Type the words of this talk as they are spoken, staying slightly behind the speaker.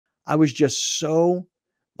I was just so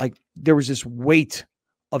like, there was this weight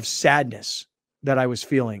of sadness that I was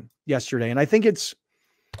feeling yesterday. And I think I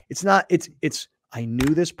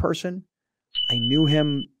knew this person. I knew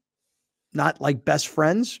him not like best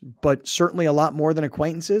friends, but certainly a lot more than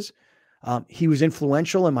acquaintances. He was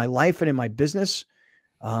influential in my life and in my business.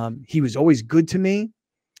 He was always good to me.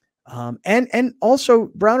 And also,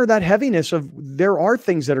 Browner, that heaviness of there are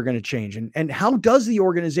things that are going to change. And how does the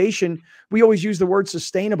organization, we always use the word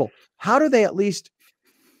sustainable. How do they at least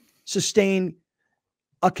sustain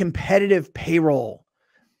a competitive payroll,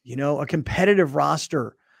 a competitive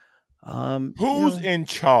roster? Who's in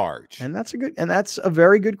charge? And that's a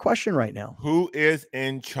very good question right now. Who is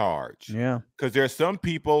in charge? Yeah. Because there are some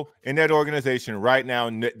people in that organization right now,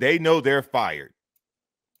 and they know they're fired.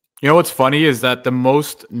 You know what's funny is that the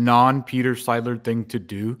most non-Peter Seidler thing to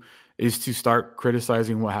do is to start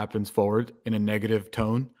criticizing what happens forward in a negative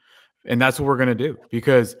tone. And that's what we're going to do,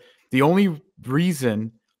 because the only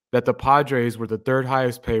reason that the Padres were the third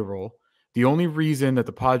highest payroll, the only reason that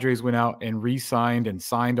the Padres went out and re-signed and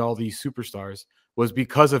signed all these superstars was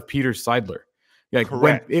because of Peter Seidler. Like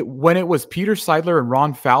Correct. when it was Peter Seidler and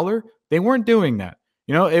Ron Fowler, they weren't doing that.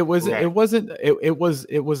 It was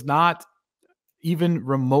not even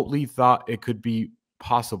remotely thought it could be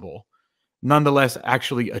possible, nonetheless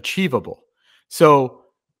actually achievable. So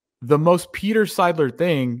the most Peter Seidler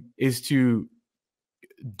thing is to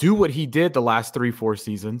do what he did the last 3-4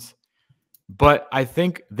 seasons. But I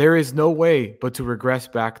think there is no way but to regress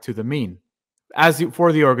back to the mean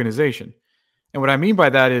for the organization. And what I mean by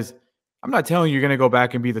that is, I'm not telling you you're going to go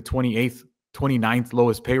back and be the 28th, 29th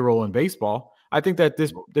lowest payroll in baseball. I think that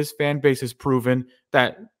this fan base has proven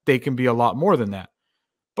that they can be a lot more than that.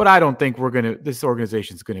 But I don't think this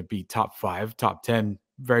organization is going to be top 5, top 10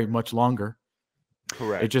 very much longer.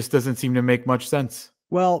 Correct. It just doesn't seem to make much sense.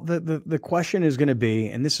 Well, the question is going to be,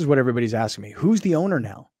 and this is what everybody's asking me, who's the owner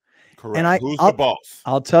now? Correct. And Who's the boss?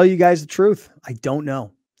 I'll tell you guys the truth. I don't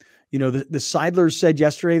know. The Seidlers said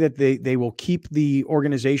yesterday that they will keep the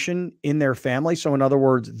organization in their family. So in other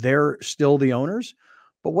words, they're still the owners.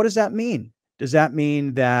 But what does that mean? Does that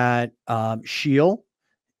mean that Sheil,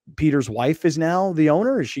 Peter's wife, is now the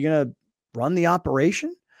owner? Is she going to run the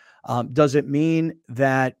operation? Does it mean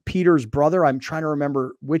that Peter's brother, I'm trying to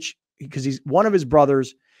remember which, because one of his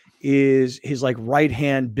brothers is his like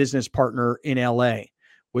right-hand business partner in LA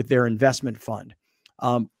with their investment fund.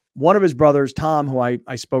 One of his brothers, Tom, who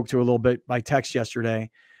I spoke to a little bit by text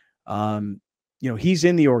yesterday, he's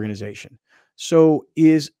in the organization. So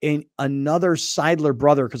is another Seidler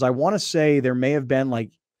brother, because I want to say there may have been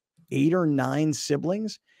like 8 or 9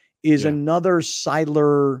 siblings, is another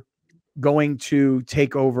Seidler going to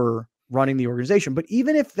take over running the organization? But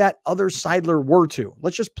even if that other Seidler were to,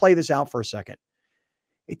 let's just play this out for a second.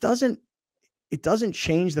 It doesn't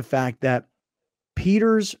change the fact that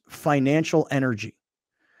Peter's financial energy,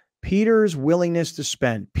 Peter's willingness to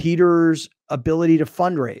spend, Peter's ability to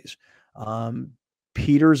fundraise,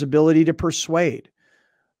 Peter's ability to persuade,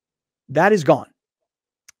 that is gone.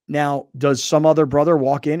 Now, does some other brother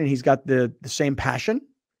walk in and he's got the same passion?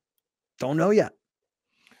 Don't know yet.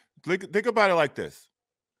 Think about it like this.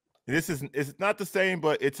 It's not the same,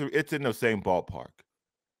 but it's in the same ballpark.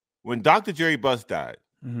 When Dr. Jerry Buss died,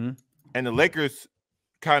 and the Lakers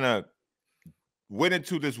kind of went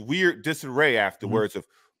into this weird disarray afterwards of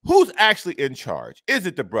who's actually in charge. Is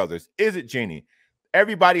it the brothers? Is it Jeannie?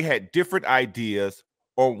 Everybody had different ideas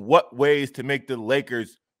on what ways to make the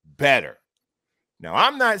Lakers better. Now,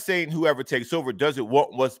 I'm not saying whoever takes over doesn't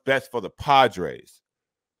want what's best for the Padres.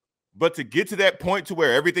 But to get to that point to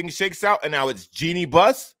where everything shakes out and now it's Jeannie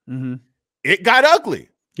Buss, it got ugly.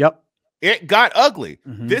 Yep. It got ugly.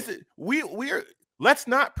 Let's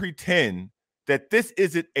not pretend that this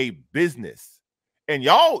isn't a business. And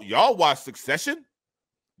y'all watch Succession.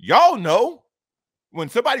 Y'all know when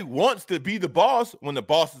somebody wants to be the boss, when the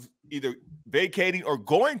boss is either vacating or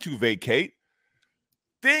going to vacate,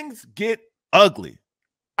 things get ugly.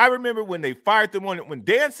 I remember when they fired them when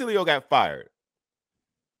Dan Sileo got fired.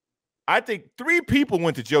 I think 3 people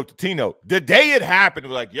went to Joe Totino the day it happened.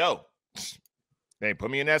 Were like, yo, they ain't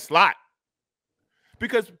put me in that slot.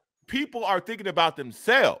 Because people are thinking about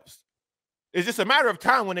themselves. It's just a matter of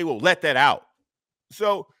time when they will let that out.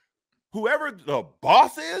 So whoever the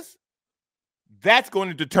boss is, that's going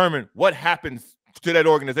to determine what happens to that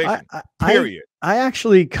organization, period. I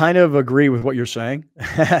actually kind of agree with what you're saying,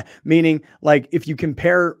 meaning like if you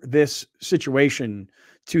compare this situation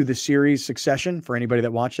to the series Succession, for anybody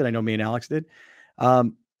that watched it, I know me and Alex did,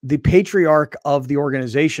 the patriarch of the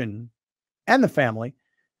organization and the family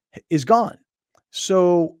is gone.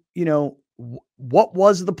 So, what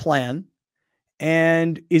was the plan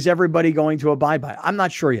And is everybody going to abide by it? I'm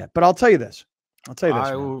not sure yet, but I'll tell you this. I'll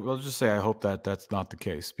just say I hope that that's not the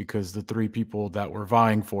case, because the 3 people that were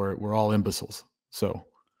vying for it were all imbeciles. So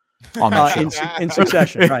on that show. In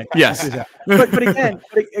succession, right? Yes. But again,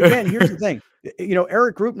 here's the thing.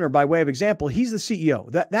 Eric Rupner, by way of example, he's the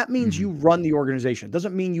CEO. That means you run the organization. It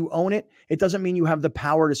doesn't mean you own it. It doesn't mean you have the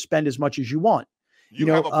power to spend as much as you want. You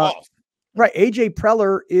have a boss. Right. AJ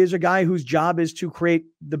Preller is a guy whose job is to create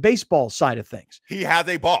the baseball side of things. He has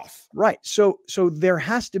a boss. Right. So there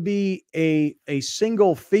has to be a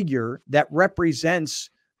single figure that represents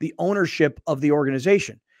the ownership of the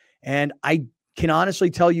organization. And I can honestly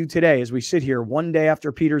tell you today, as we sit here one day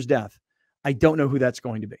after Peter's death, I don't know who that's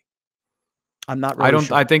going to be. I'm not really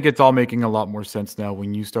sure. I think it's all making a lot more sense now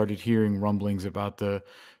when you started hearing rumblings about the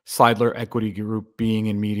Seidler Equity Group being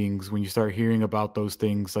in meetings. When you start hearing about those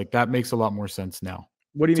things, like, that makes a lot more sense now.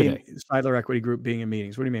 What do you mean, Seidler Equity Group being in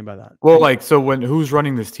meetings? What do you mean by that? Well, so who's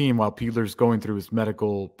running this team while Peter's going through his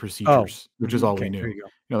medical procedures, which is all we knew.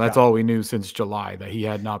 That's all we knew since July, that he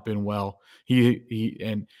had not been well.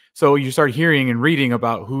 And so you start hearing and reading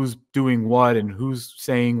about who's doing what and who's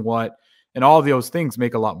saying what, and all of those things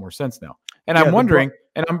make a lot more sense now. And I'm wondering,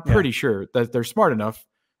 and I'm pretty sure that they're smart enough.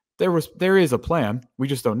 There is a plan. We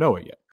just don't know it yet.